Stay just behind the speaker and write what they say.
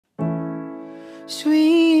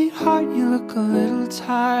Sweetheart, you look a little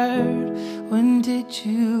tired. When did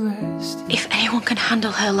you rest? If anyone can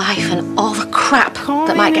handle her life and all the crap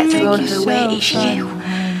that might get thrown her way, it's you.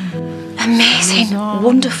 Amazing,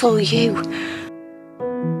 wonderful you.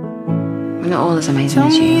 We're not all as amazing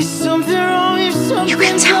as you. You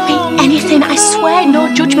can tell me anything, I swear,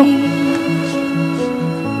 no judgment.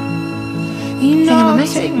 You think I'm know,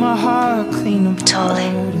 amazing? take my heart, clean apart. Totally.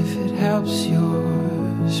 If it helps your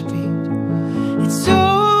speed, it's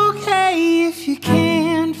okay if you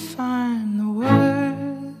can't find the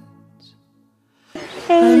words.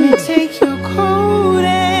 Let me take your coat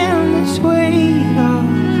and this weight off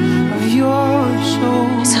of your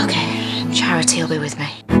shoulders. It's okay, Charity will be with me.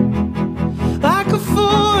 Like a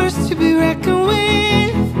force to be reckoned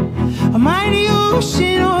with, a mighty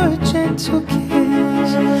ocean or a gentle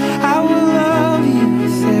kiss. I will love you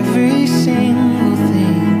with every single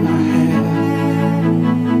thing I have.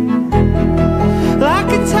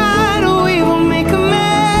 Like a tidal wave will make a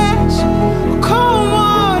mess, or calm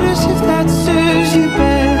waters if that serves you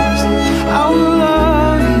best. I will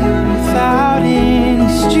love you without any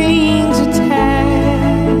strings attached.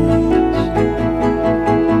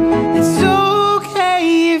 It's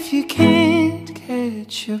okay if you can't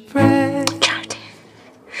catch your breath. Charity,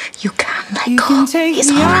 you can let You go. can take It's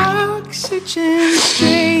the alright. oxygen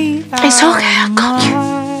straight It's okay, out I've got you. my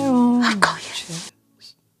own I've got you. chest.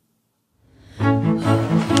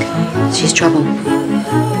 She's trouble.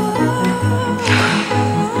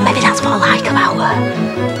 Maybe that's what I like about her.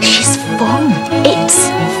 She's fun. It's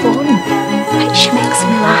fun. She makes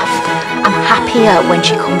me laugh. I'm happier when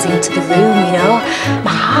she comes into the room, you know.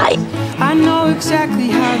 My heart I know exactly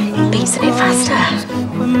how you beats a bit faster.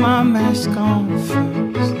 with my mask on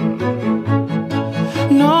first.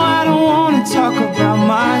 No, I don't want to talk about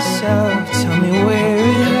myself. Tell me where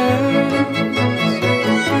it hurts.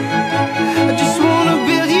 I just want to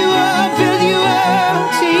build you up till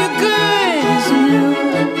you're good as new.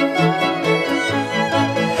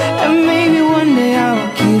 And maybe one day I'll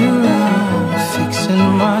get around fixing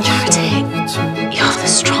my Charity, you're the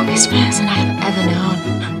strongest person I've ever known.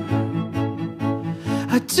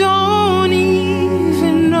 I don't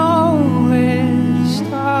even know where to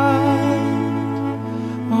start.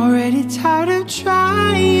 I'm already tired of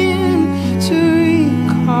trying to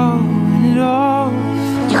recall when it all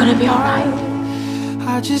You're gonna be alright. I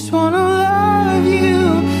just wanna love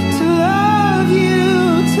you, to love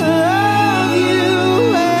you, to love you.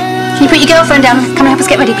 Can you put your girlfriend down? Can I help us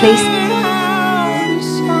get ready, please?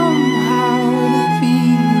 Somehow to be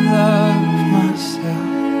loved myself.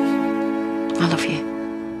 I love you.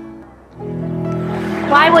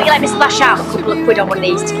 Why won't you let me splash out a couple of quid on one of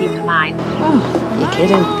these to keep in mind? Oh, you're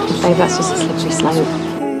kidding. Babe, that's just a slippery slope.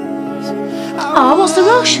 Oh, what's the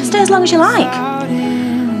rush? Stay as long as you like.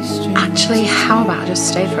 Actually, how about I just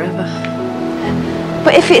stay forever?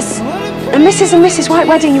 But if it's a Mrs. and Mrs. White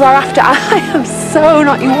wedding you are after, I am so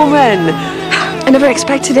not your woman. I never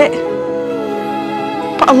expected it.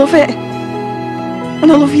 But I love it.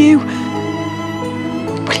 And I love you.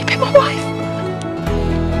 Will you be my wife?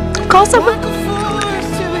 Of course I will.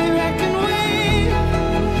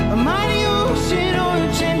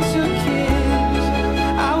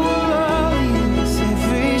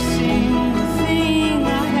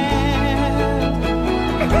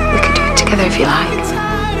 If you like.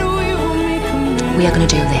 We are going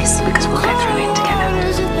to do this because we'll get through it together.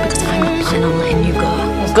 Because I'm not planning on letting you go.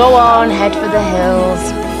 Go on, head for the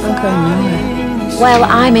hills. I'm going nowhere. Well,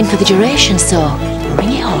 I'm in for the duration, so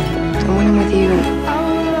bring it on. And when I'm with you,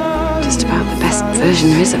 just about the best version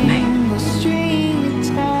there is of me.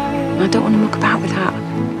 I don't want to muck about with that.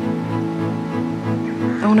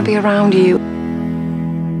 I want to be around you